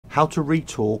how to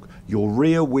retorque your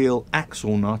rear wheel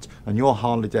axle nut and your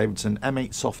Harley Davidson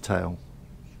M8 Softail,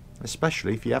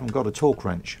 especially if you haven't got a torque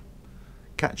wrench.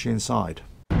 Catch you inside.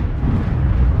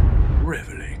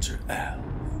 RevelatorAlf.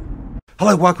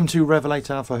 Hello, welcome to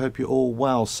RevelatorAlf. I hope you're all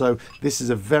well. So this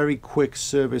is a very quick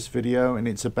service video and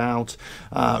it's about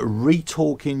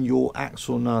retorquing your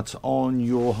axle nut on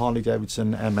your Harley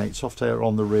Davidson M8 Softail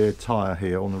on the rear tyre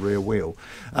here, on the rear wheel.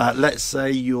 Let's say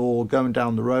you're going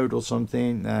down the road or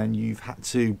something and you've had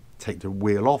to take the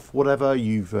wheel off, whatever,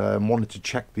 you've wanted to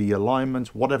check the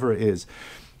alignment, whatever it is.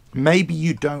 Maybe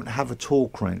you don't have a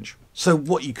torque wrench. So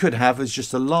what you could have is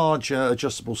just a large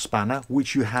adjustable spanner,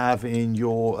 which you have in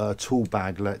your tool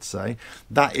bag, let's say.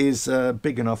 That is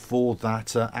big enough for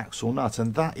that axle nut,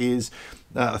 and that is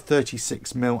a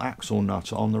 36mm axle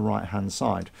nut on the right hand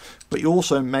side. But you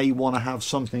also may want to have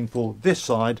something for this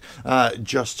side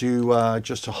just to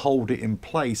hold it in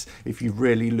place if you've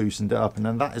really loosened it up, and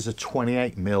then that is a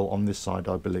 28mm on this side,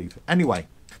 I believe. Anyway,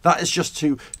 that is just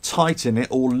to tighten it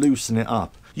or loosen it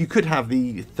up. You could have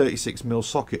the 36mm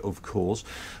socket, of course,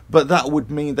 but that would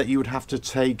mean that you would have to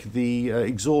take the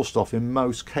exhaust off in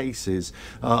most cases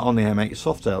on the M8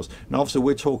 Softails. Now obviously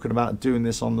we're talking about doing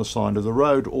this on the side of the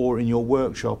road or in your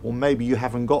workshop, or maybe you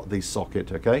haven't got this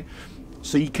socket, okay?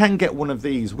 So you can get one of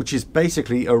these, which is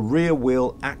basically a rear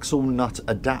wheel axle nut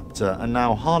adapter, and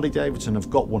now Harley Davidson have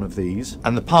got one of these,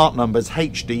 and the part number is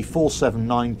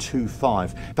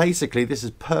HD47925. Basically this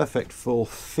is perfect for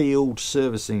field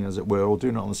servicing, as it were, or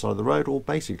doing it on the side of the road, or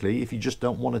basically if you just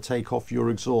don't want to take off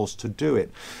your exhaust to do it.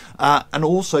 And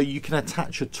also you can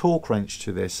attach a torque wrench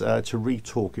to this to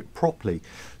retorque it properly.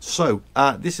 So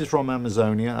this is from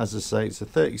Amazonia, as I say, it's a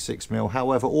 36mm.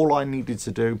 However, all I needed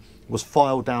to do was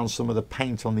file down some of the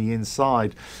paint on the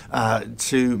inside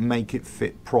to make it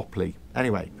fit properly.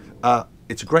 Anyway,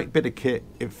 it's a great bit of kit,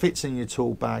 it fits in your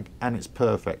tool bag and it's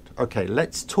perfect. Okay,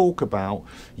 let's talk about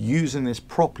using this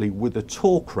properly with a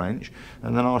torque wrench,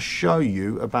 and then I'll show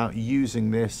you about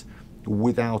using this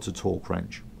without a torque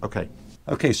wrench.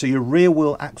 Okay, so your rear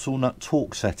wheel axle nut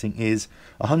torque setting is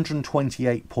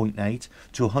 128.8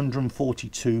 to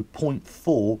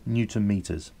 142.4 Newton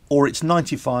meters, or it's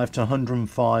 95 to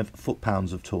 105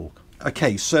 foot-pounds of torque.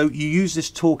 Okay, so you use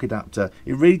this torque adapter.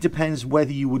 It really depends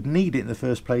whether you would need it in the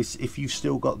first place if you've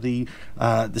still got the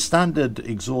standard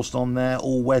exhaust on there,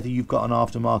 or whether you've got an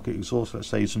aftermarket exhaust, let's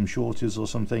say some Shorties or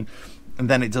something, and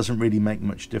then it doesn't really make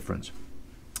much difference.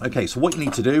 Okay, so what you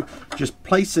need to do, just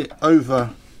place it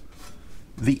over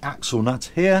the axle nut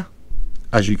here,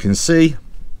 as you can see.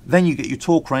 Then you get your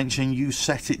torque wrench and you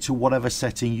set it to whatever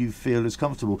setting you feel is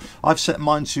comfortable. I've set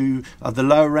mine to the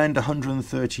lower end,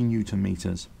 130 Newton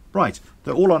meters. Right,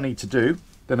 so all I need to do,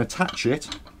 then attach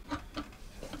it,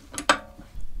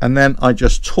 and then I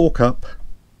just torque up.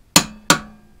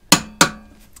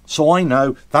 So I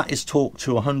know that is torqued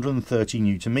to 130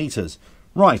 Newton meters.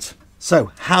 Right,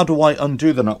 so how do I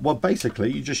undo the nut? Well,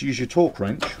 basically you just use your torque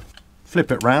wrench,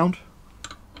 flip it round,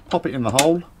 pop it in the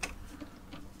hole,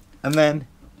 and then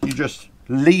you just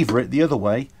lever it the other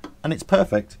way and it's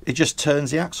perfect. It just turns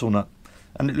the axle nut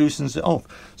and it loosens it off.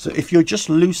 So if you're just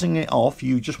loosening it off,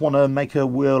 you just want to make a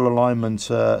wheel alignment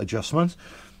adjustment,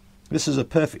 this is a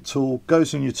perfect tool,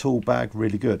 goes in your tool bag,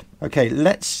 really good. Okay,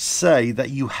 let's say that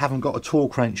you haven't got a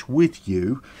torque wrench with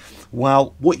you.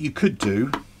 Well, what you could do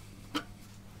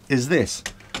is this.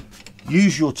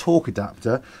 Use your torque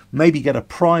adapter, maybe get a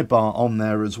pry bar on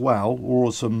there as well,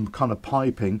 or some kind of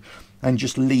piping, and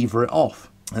just lever it off,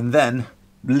 and then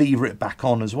lever it back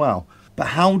on as well. But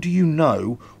how do you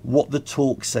know what the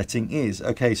torque setting is?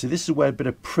 Okay, so this is where a bit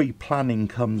of pre-planning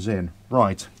comes in.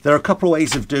 Right, there are a couple of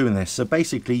ways of doing this. So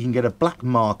basically you can get a black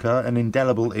marker, an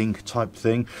indelible ink type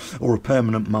thing, or a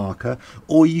permanent marker,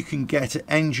 or you can get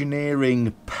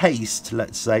engineering paste,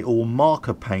 let's say, or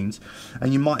marker paint.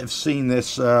 And you might have seen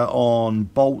this on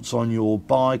bolts on your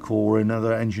bike or in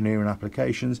other engineering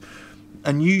applications.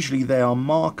 And usually they are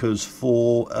markers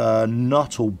for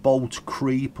nut or bolt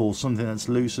creep or something that's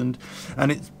loosened,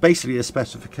 and it's basically a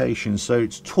specification. So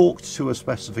it's torqued to a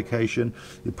specification.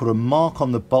 You put a mark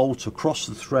on the bolt across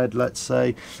the thread, let's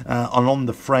say, and on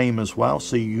the frame as well,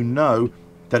 so you know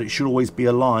that it should always be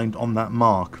aligned on that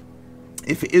mark.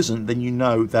 If it isn't, then you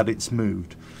know that it's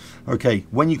moved. Okay,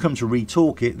 when you come to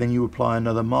retorque it, then you apply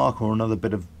another mark or another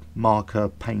bit of marker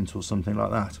paint or something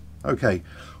like that. Okay,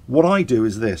 what I do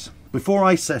is this. Before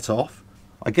I set off,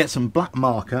 I get some black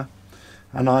marker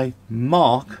and I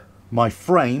mark my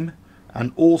frame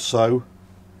and also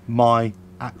my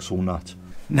axle nut.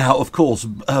 Now, of course,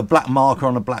 a black marker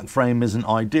on a black frame isn't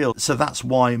ideal, so that's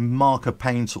why marker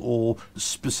paint, or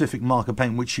specific marker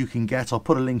paint, which you can get, I'll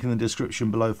put a link in the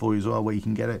description below for you as well where you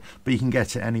can get it, but you can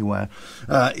get it anywhere,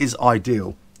 is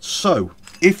ideal. So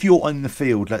if you're in the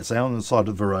field, let's say on the side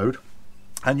of the road,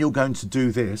 and you're going to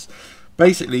do this,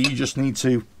 basically you just need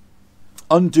to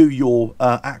undo your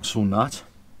axle nut,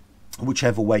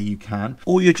 whichever way you can,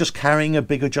 or you're just carrying a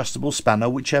big adjustable spanner,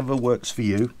 whichever works for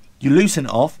you. You loosen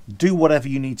it off, do whatever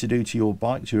you need to do to your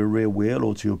bike, to your rear wheel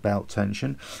or to your belt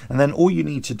tension, and then all you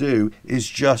need to do is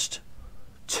just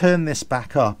turn this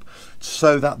back up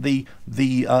so that the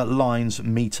lines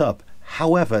meet up.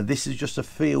 However, this is just a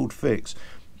field fix.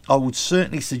 I would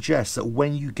certainly suggest that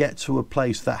when you get to a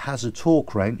place that has a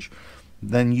torque wrench,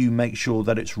 then you make sure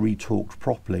that it's retorqued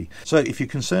properly. So if you're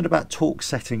concerned about torque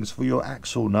settings for your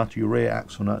axle nut, your rear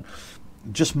axle nut,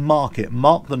 just mark it,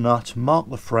 mark the nut, mark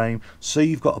the frame, so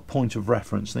you've got a point of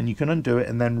reference. Then you can undo it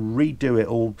and then redo it,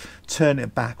 or turn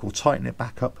it back or tighten it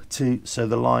back up so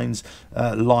the lines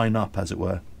line up, as it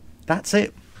were. That's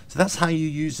it. So that's how you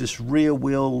use this rear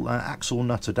wheel axle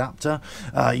nut adapter.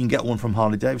 You can get one from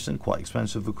Harley Davidson, quite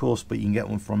expensive of course, but you can get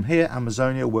one from here.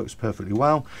 Amazonia works perfectly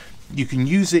well. You can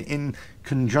use it in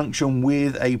conjunction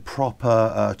with a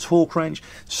proper torque wrench,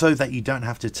 so that you don't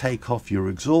have to take off your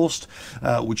exhaust,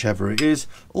 whichever it is,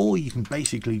 or you can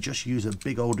basically just use a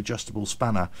big old adjustable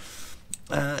spanner.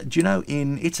 Do you know,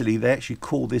 in Italy they actually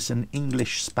call this an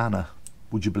English spanner,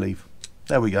 would you believe?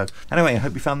 There we go. Anyway, I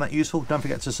hope you found that useful. Don't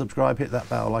forget to subscribe, hit that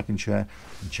bell, like and share,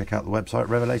 and check out the website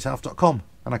RevelatorAlf.com,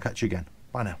 and I'll catch you again.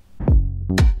 Bye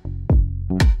now.